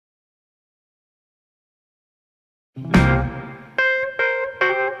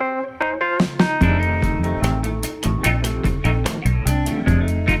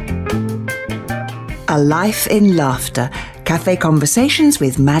A Life in Laughter, Cafe Conversations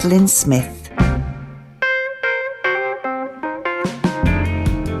with Madeline Smith.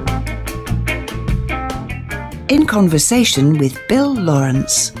 In Conversation with Bill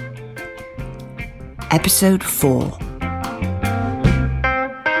Lawrance. Episode 4.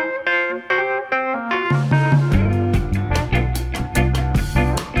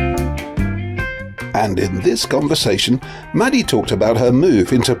 And in this conversation, Maddy talked about her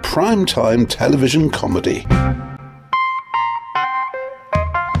move into prime-time television comedy.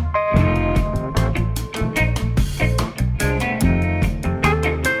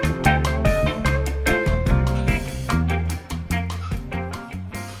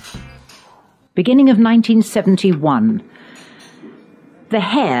 Beginning of 1971. The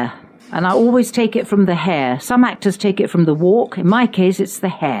hair, and I always take it from the hair. Some actors take it from the walk. In my case, it's the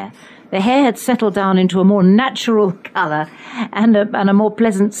hair. The hair had settled down into a more natural colour and a more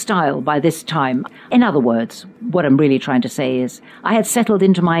pleasant style by this time. In other words, what I'm really trying to say is I had settled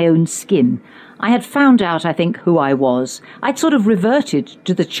into my own skin. I had found out, I think, who I was. I'd sort of reverted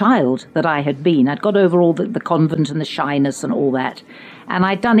to the child that I had been. I'd got over all the convent and the shyness and all that. And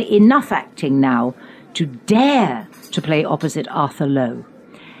I'd done enough acting now to dare to play opposite Arthur Lowe.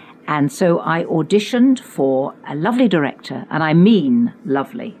 And so I auditioned for a lovely director, and I mean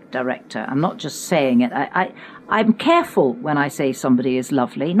lovely director. I'm not just saying it. I'm careful when I say somebody is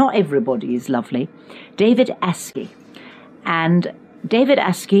lovely. Not everybody is lovely. David Askey. And David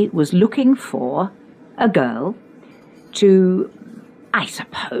Askey was looking for a girl to, I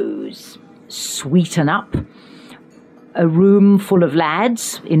suppose, sweeten up a room full of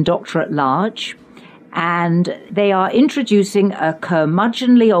lads in Doctor at Large. And they are introducing a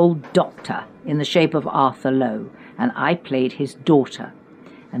curmudgeonly old doctor in the shape of Arthur Lowe, and I played his daughter.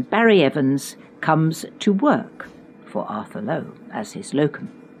 And Barry Evans comes to work for Arthur Lowe as his locum.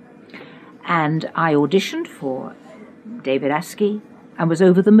 And I auditioned for David Askey and was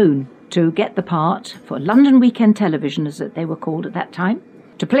over the moon to get the part for London Weekend Television, as they were called at that time,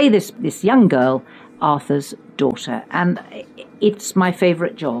 to play this young girl, Arthur's daughter. And it's my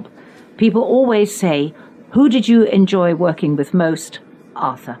favourite job. People always say, who did you enjoy working with most?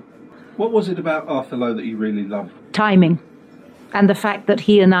 Arthur. What was it about Arthur Lowe that you really loved? Timing. And the fact that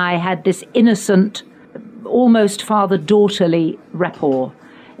he and I had this innocent, almost father-daughterly rapport,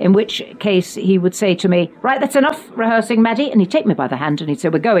 in which case he would say to me, right, that's enough rehearsing, Maddy. And he'd take me by the hand and he'd say,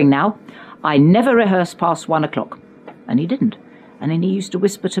 we're going now. I never rehearse past 1 o'clock. And he didn't. And then he used to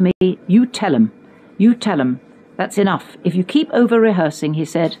whisper to me, you tell him. That's enough. If you keep over-rehearsing, he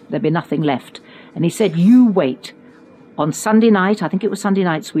said, there'll be nothing left. And he said, you wait. On Sunday night, I think it was Sunday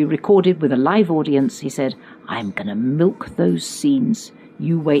nights, we recorded with a live audience. He said, I'm going to milk those scenes.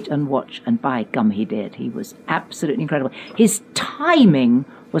 You wait and watch. And by gum, he did. He was absolutely incredible. His timing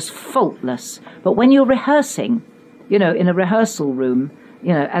was faultless. But when you're rehearsing, in a rehearsal room,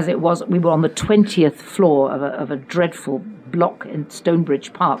 as it was, we were on the 20th floor of a dreadful block in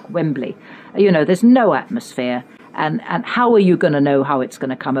Stonebridge Park, Wembley. There's no atmosphere. And how are you going to know how it's going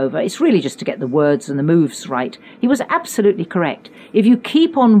to come over? It's really just to get the words and the moves right. He was absolutely correct. If you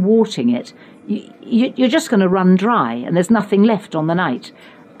keep on warting it, you're just going to run dry and there's nothing left on the night.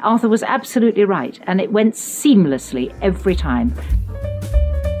 Arthur was absolutely right, and it went seamlessly every time.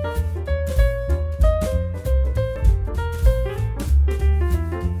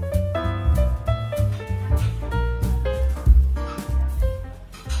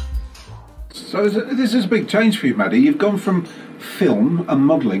 So this is a big change for you, Maddy. You've gone from film and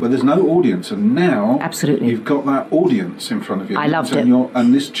modelling where there's no audience, and now absolutely you've got that audience in front of you. I loved it.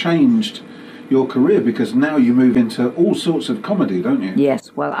 And this changed your career because now you move into all sorts of comedy, don't you?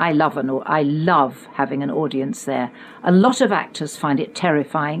 Yes, well, I love having an audience there. A lot of actors find it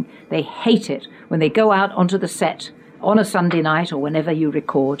terrifying. They hate it when they go out onto the set on a Sunday night or whenever you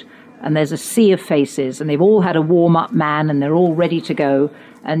record, and there's a sea of faces, and they've all had a warm-up man, and they're all ready to go,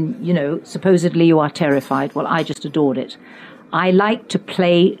 and, supposedly you are terrified. Well, I just adored it. I like to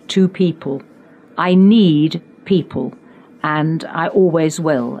play to people. I need people, and I always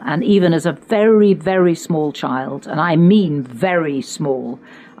will. And even as a very, very small child, and I mean very small,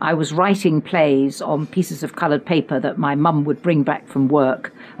 I was writing plays on pieces of coloured paper that my mum would bring back from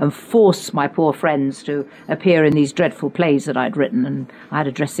work and force my poor friends to appear in these dreadful plays that I'd written. And I had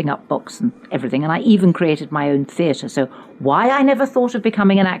a dressing up box and everything. And I even created my own theatre. So why I never thought of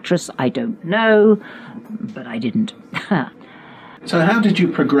becoming an actress, I don't know, but I didn't. So how did you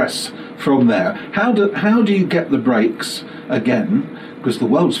progress from there? How do you get the breaks again? Because the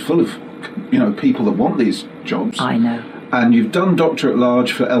world's full of, people that want these jobs. I know. And you've done Doctor at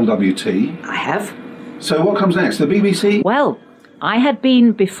Large for LWT. I have. So what comes next? The BBC? Well, I had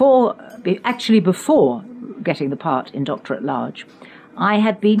been, before actually before getting the part in Doctor at Large, I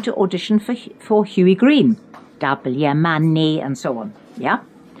had been to audition for Hughie Green, W Money, and so on. Yeah?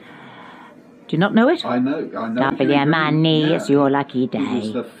 Do you not know it? I know. W Money, it's your lucky day. He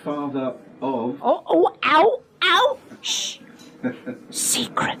was the father of... Oh, ow! Shh.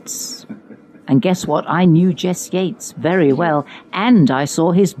 Secrets. And guess what? I knew Jess Yates very well, and I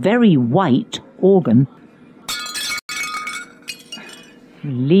saw his very white organ.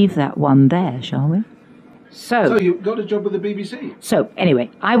 Leave that one there, shall we? So you got a job with the BBC? So,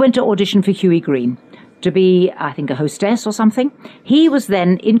 anyway, I went to audition for Hughie Green to be, I think, a hostess or something. He was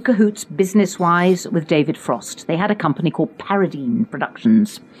then in cahoots business-wise with David Frost. They had a company called Paradine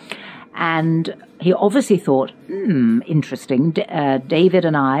Productions. And he obviously thought, interesting, David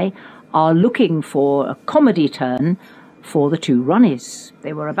and I are looking for a comedy turn for the two Ronnies.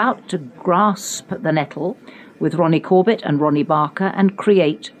 They were about to grasp the nettle with Ronnie Corbett and Ronnie Barker and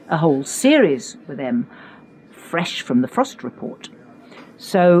create a whole series with them, fresh from the Frost Report.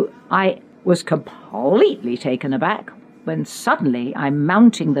 So I was completely taken aback when suddenly I'm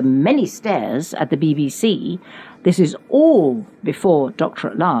mounting the many stairs at the BBC. This is all before Doctor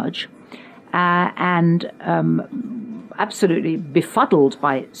at Large, and absolutely befuddled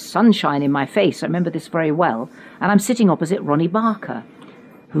by sunshine in my face. I remember this very well. And I'm sitting opposite Ronnie Barker,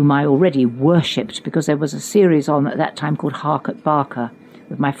 whom I already worshipped because there was a series on at that time called Hark at Barker,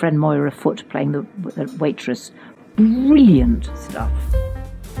 with my friend Moira Foote playing the waitress. Brilliant stuff.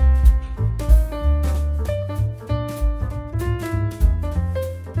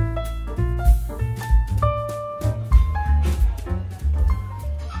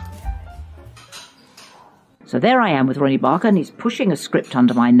 So there I am with Ronnie Barker, and he's pushing a script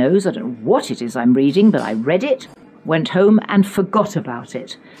under my nose. I don't know what it is I'm reading, but I read it, went home and forgot about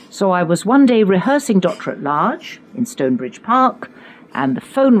it. So I was one day rehearsing Doctor at Large in Stonebridge Park, and the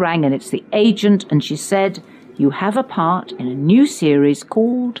phone rang, and it's the agent, and she said, "You have a part in a new series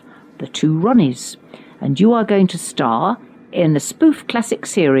called The Two Ronnies, and you are going to star in a spoof classic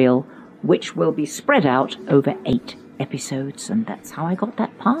serial which will be spread out over 8 episodes." And that's how I got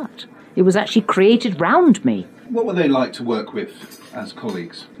that part. It was actually created round me. What were they like to work with as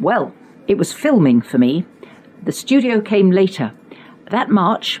colleagues? Well, it was filming for me. The studio came later. That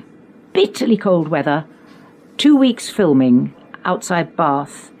March, bitterly cold weather, 2 weeks filming outside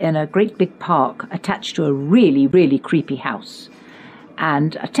Bath in a great big park attached to a really, really creepy house.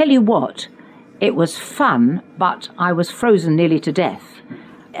 And I tell you what, it was fun, but I was frozen nearly to death.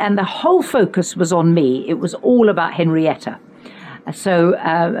 And the whole focus was on me. It was all about Henrietta. So,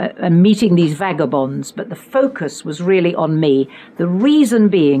 meeting these vagabonds, but the focus was really on me. The reason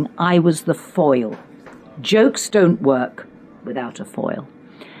being, I was the foil. Jokes don't work without a foil.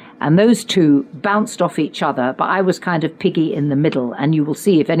 And those two bounced off each other, but I was kind of piggy in the middle, and you will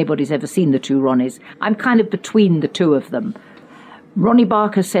see if anybody's ever seen the two Ronnies. I'm kind of between the two of them. Ronnie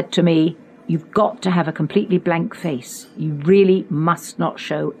Barker said to me, "You've got to have a completely blank face. You really must not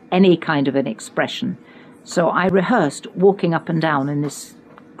show any kind of an expression." So I rehearsed walking up and down in this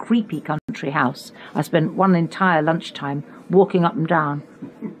creepy country house. I spent one entire lunchtime walking up and down,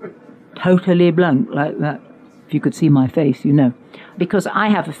 totally blank like that. If you could see my face, you know. Because I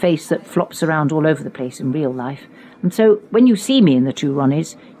have a face that flops around all over the place in real life. And so when you see me in The Two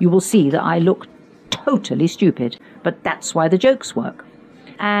Ronnies, you will see that I look totally stupid. But that's why the jokes work.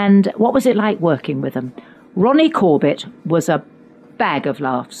 And what was it like working with them? Ronnie Corbett was a bag of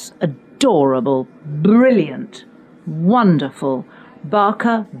laughs, adorable, brilliant, wonderful.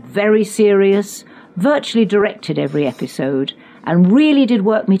 Barker, very serious, virtually directed every episode, and really did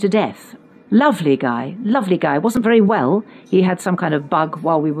work me to death. Lovely guy. Wasn't very well. He had some kind of bug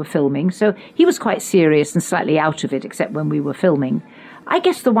while we were filming, so he was quite serious and slightly out of it, except when we were filming. I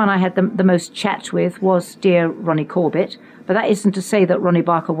guess the one I had the most chat with was dear Ronnie Corbett, but that isn't to say that Ronnie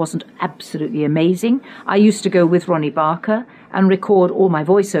Barker wasn't absolutely amazing. I used to go with Ronnie Barker and record all my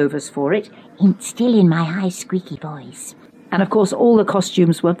voiceovers for it, still in my high squeaky voice. And of course all the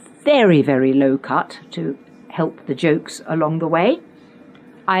costumes were very, very low cut to help the jokes along the way.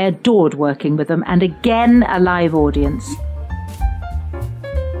 I adored working with them, and again a live audience.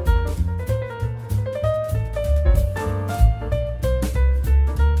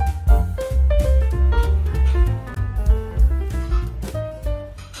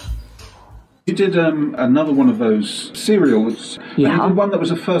 You did another one of those serials. Yeah. You did one that was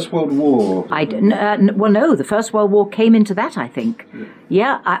the First World War. No, the First World War came into that, I think.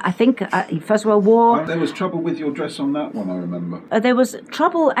 Yeah, I think First World War... There was trouble with your dress on that one, I remember. There was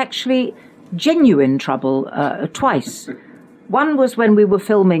trouble, actually, genuine trouble, twice. One was when we were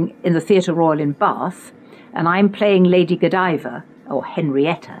filming in the Theatre Royal in Bath, and I'm playing Lady Godiva, or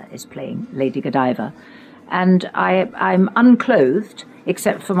Henrietta is playing Lady Godiva, and I'm unclothed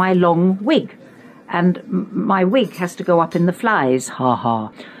except for my long wig, and my wig has to go up in the flies, ha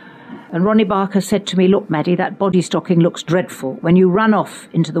ha. And Ronnie Barker said to me, "Look, Maddy, that body stocking looks dreadful. When you run off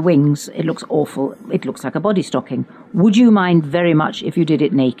into the wings, it looks awful. It looks like a body stocking. Would you mind very much if you did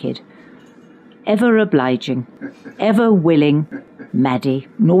it naked?" Ever obliging, ever willing, Maddy,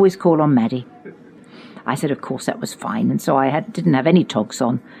 and always call on Maddy. I said, of course, that was fine, and so I didn't have any togs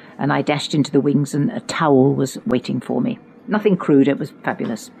on, and I dashed into the wings, and a towel was waiting for me. Nothing crude, it was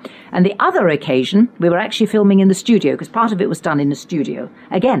fabulous. And the other occasion, we were actually filming in the studio, because part of it was done in the studio,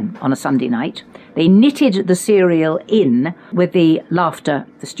 again, on a Sunday night. They knitted the serial in with the laughter,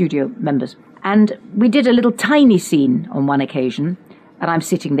 the studio members. And we did a little tiny scene on one occasion, and I'm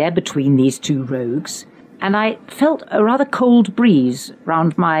sitting there between these two rogues, and I felt a rather cold breeze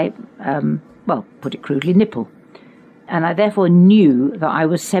round my, well, put it crudely, nipple. And I therefore knew that I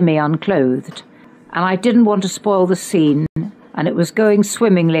was semi-unclothed. And I didn't want to spoil the scene, and it was going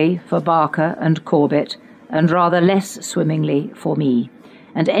swimmingly for Barker and Corbett, and rather less swimmingly for me.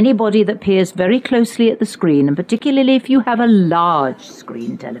 And anybody that peers very closely at the screen, and particularly if you have a large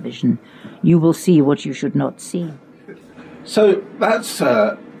screen television, you will see what you should not see. So that's,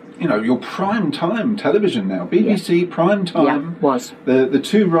 your prime time television now. BBC prime time. Yeah, was. The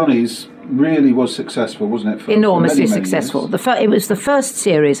two Ronnies really was successful, wasn't it? Enormously for many successful. years. It was the first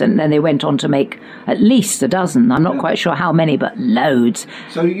series, and then they went on to make at least a dozen. I'm not quite sure how many, but loads.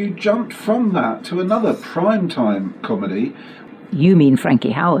 So you jumped from that to another prime time comedy. You mean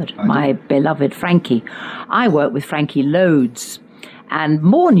Frankie Howard, my beloved Frankie. I worked with Frankie loads, and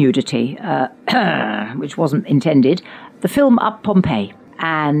more nudity, which wasn't intended. The film Up Pompeii.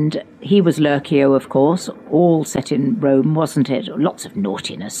 And he was Lurchio, of course, all set in Rome, wasn't it? Lots of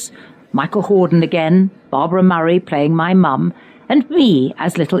naughtiness. Michael Hordern again, Barbara Murray playing my mum, and me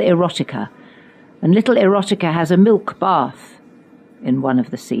as little Erotica. And little Erotica has a milk bath in one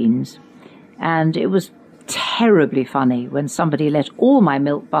of the scenes. And it was terribly funny when somebody let all my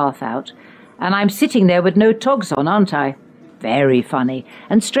milk bath out, and I'm sitting there with no togs on, aren't I? Very funny.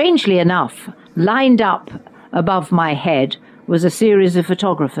 And strangely enough, lined up above my head was a series of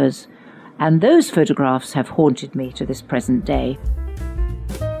photographers, and those photographs have haunted me to this present day.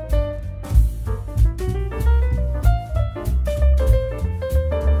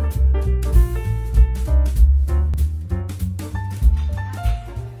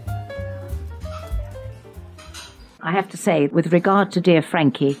 I have to say, with regard to dear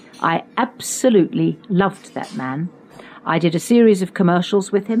Frankie, I absolutely loved that man. I did a series of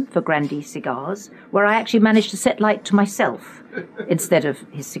commercials with him for Grandee cigars, where I actually managed to set light to myself instead of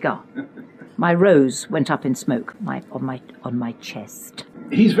his cigar. My rose went up in smoke on my chest.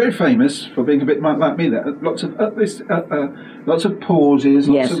 He's very famous for being a bit like me. There, lots of pauses,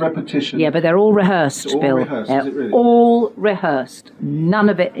 lots of repetition. Yeah, but they're all rehearsed, it's all Bill. Rehearsed, they're is it really? all rehearsed. None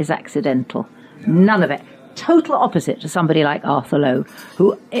of it is accidental. None of it. Total opposite to somebody like Arthur Lowe,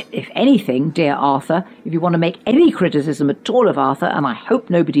 who, if anything, dear Arthur, if you want to make any criticism at all of Arthur, and I hope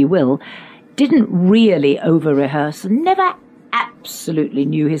nobody will, didn't really over-rehearse, never absolutely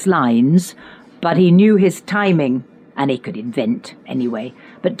knew his lines, but he knew his timing, and he could invent anyway.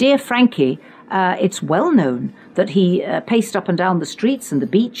 But dear Frankie, it's well known that he paced up and down the streets and the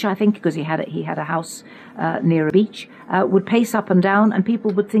beach, I think, because he had a house near a beach, would pace up and down, and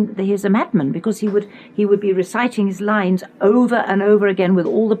people would think that he's a madman, because he would be reciting his lines over and over again with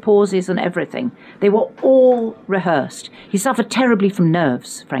all the pauses and everything. They were all rehearsed. He suffered terribly from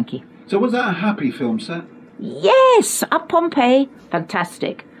nerves, Frankie. So was that a happy film set? Yes, Up Pompeii,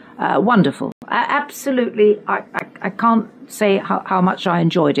 fantastic, wonderful. Absolutely, I can't say how much I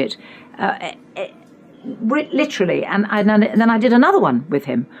enjoyed it. Literally, and then I did another one with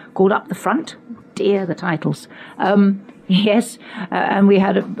him called Up the Front. Dear, the titles. Yes, and we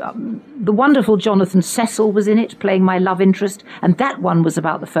had the wonderful Jonathan Cecil was in it, playing my love interest, and that one was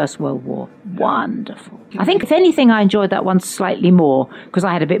about the First World War. Wonderful. I think, if anything, I enjoyed that one slightly more, because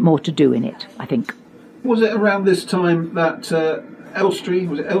I had a bit more to do in it, I think. Was it around this time that Elstree,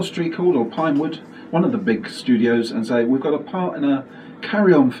 was it Elstree called, or Pinewood, one of the big studios, and say, we've got a part in a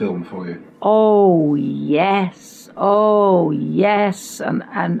carry-on film for you? Oh, yes. Oh, yes. And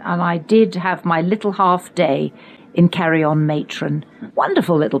I did have my little half day in Carry On Matron.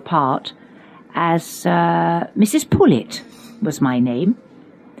 Wonderful little part, as Mrs. Pullet was my name.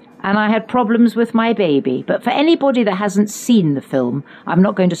 And I had problems with my baby. But for anybody that hasn't seen the film, I'm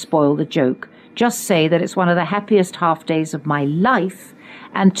not going to spoil the joke. Just say that it's one of the happiest half days of my life.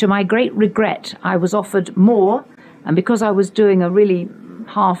 And to my great regret, I was offered more. And because I was doing a really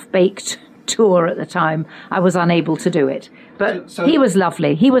half-baked tour at the time, I was unable to do it. But So- he was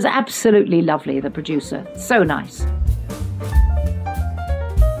lovely. He was absolutely lovely, the producer. So nice.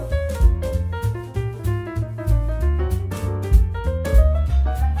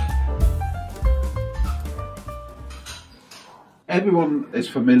 Everyone is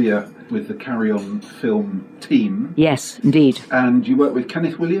familiar with the Carry On film team, Yes, indeed. and you work with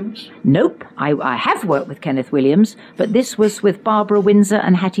Kenneth Williams. Nope, I have worked with Kenneth Williams, but this was with Barbara Windsor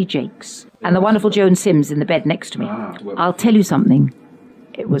and Hattie Jakes, and the wonderful Joan Sims in the bed next to me. Well, I'll tell you something.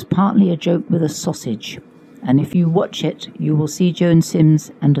 It was partly a joke with a sausage, and if you watch it, you will see Joan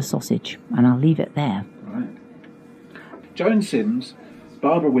Sims and a sausage, and I'll leave it there. right. Joan Sims,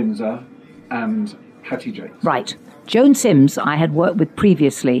 Barbara Windsor, and Hattie Jakes. Right. Joan Sims I had worked with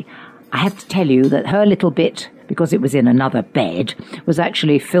previously. I have to tell you that her little bit, because it was in another bed, was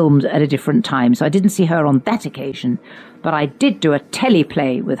actually filmed at a different time, so I didn't see her on that occasion. But I did do a Telly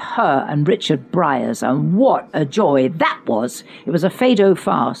play with her and Richard Briers, and what a joy that was. It was a Fado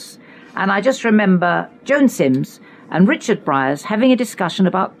farce. And I just remember Joan Sims and Richard Briers having a discussion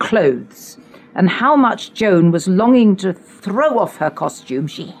about clothes and how much Joan was longing to throw off her costume.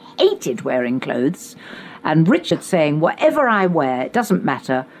 She hated wearing clothes. And Richard saying, whatever I wear, it doesn't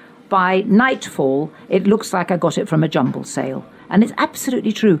matter. By nightfall, it looks like I got it from a jumble sale. And it's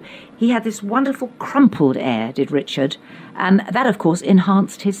absolutely true. He had this wonderful crumpled air, did Richard. And that, of course,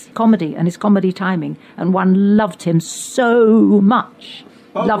 enhanced his comedy and his comedy timing. And one loved him so much.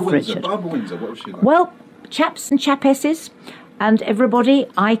 Loved Richard. Barbara Windsor, what was she like? Well, chaps and chapesses and everybody,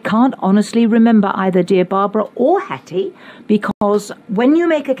 I can't honestly remember either Dear Barbara or Hattie, because when you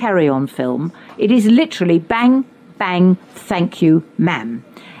make a carry-on film, it is literally bang, bang, thank you, ma'am.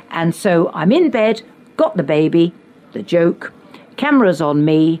 And so I'm in bed, got the baby, the joke, camera's on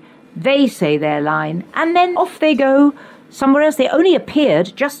me, they say their line, and then off they go somewhere else. They only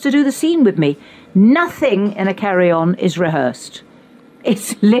appeared just to do the scene with me. Nothing in a carry-on is rehearsed.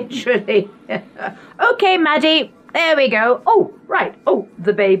 It's literally, okay, Maddy, there we go. Oh, right. Oh,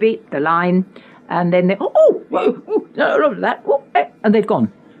 the baby, the line. And then they, no, that, and they've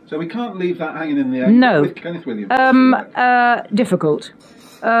gone. So we can't leave that hanging in the air. No. With Kenneth Williams. Difficult.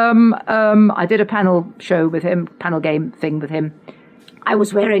 I did a panel show with him, panel game thing with him. I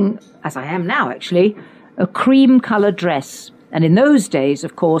was wearing, as I am now actually, a cream-coloured dress. And in those days,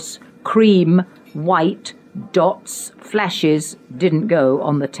 of course, cream, white, dots, flashes didn't go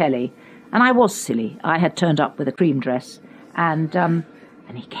on the telly. And I was silly. I had turned up with a cream dress. And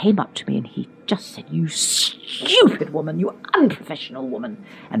he came up to me and he just said, you stupid woman, you unprofessional woman,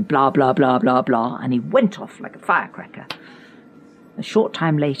 and blah, blah, blah, blah, blah. And he went off like a firecracker. A short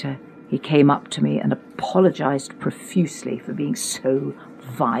time later, he came up to me and apologised profusely for being so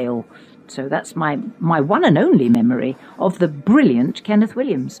vile. So that's my one and only memory of the brilliant Kenneth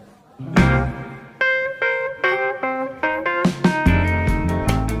Williams.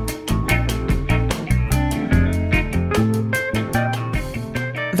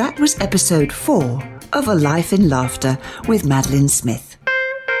 That was episode 4 of A Life in Laughter with Madeline Smith.